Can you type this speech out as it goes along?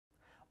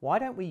why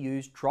don't we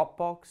use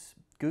Dropbox,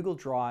 Google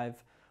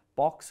Drive,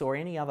 Box or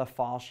any other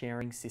file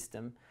sharing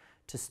system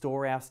to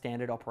store our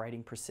standard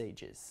operating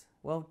procedures?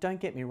 Well, don't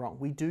get me wrong,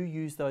 we do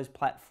use those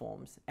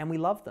platforms and we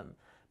love them,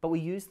 but we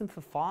use them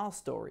for file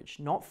storage,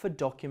 not for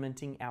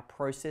documenting our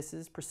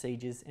processes,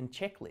 procedures and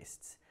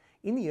checklists.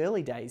 In the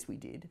early days we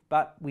did,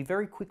 but we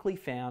very quickly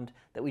found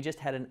that we just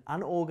had an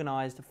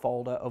unorganized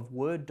folder of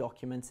Word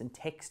documents and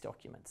text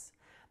documents.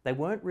 They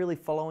weren't really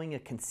following a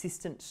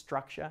consistent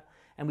structure,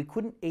 and we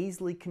couldn't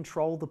easily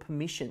control the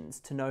permissions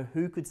to know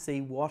who could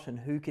see what and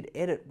who could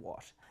edit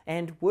what.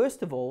 And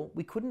worst of all,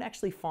 we couldn't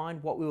actually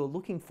find what we were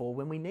looking for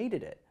when we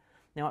needed it.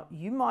 Now,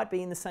 you might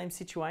be in the same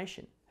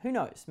situation. Who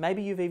knows?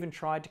 Maybe you've even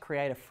tried to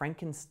create a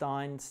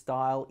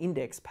Frankenstein-style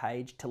index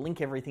page to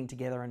link everything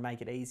together and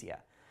make it easier.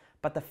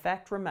 But the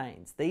fact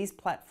remains, these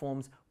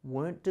platforms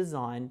weren't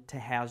designed to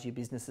house your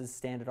business's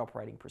standard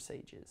operating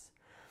procedures.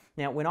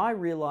 Now, when I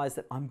realized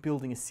that I'm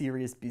building a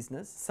serious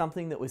business,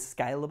 something that was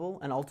scalable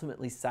and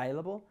ultimately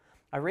saleable,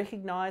 I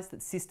recognized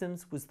that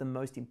systems was the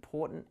most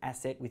important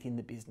asset within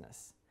the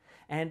business.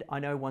 And I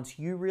know once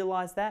you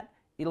realize that,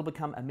 it'll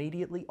become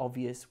immediately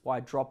obvious why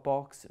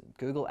Dropbox and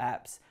Google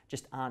Apps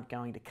just aren't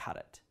going to cut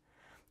it.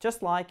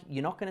 Just like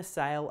you're not going to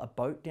sail a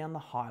boat down the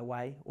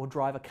highway or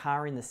drive a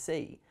car in the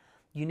sea,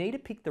 you need to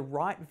pick the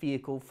right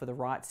vehicle for the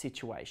right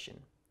situation.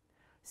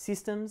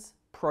 Systems,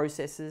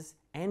 processes,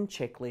 and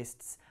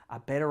checklists are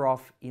better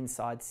off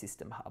inside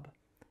systemHUB.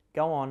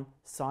 Go on,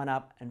 sign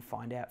up and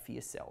find out for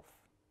yourself.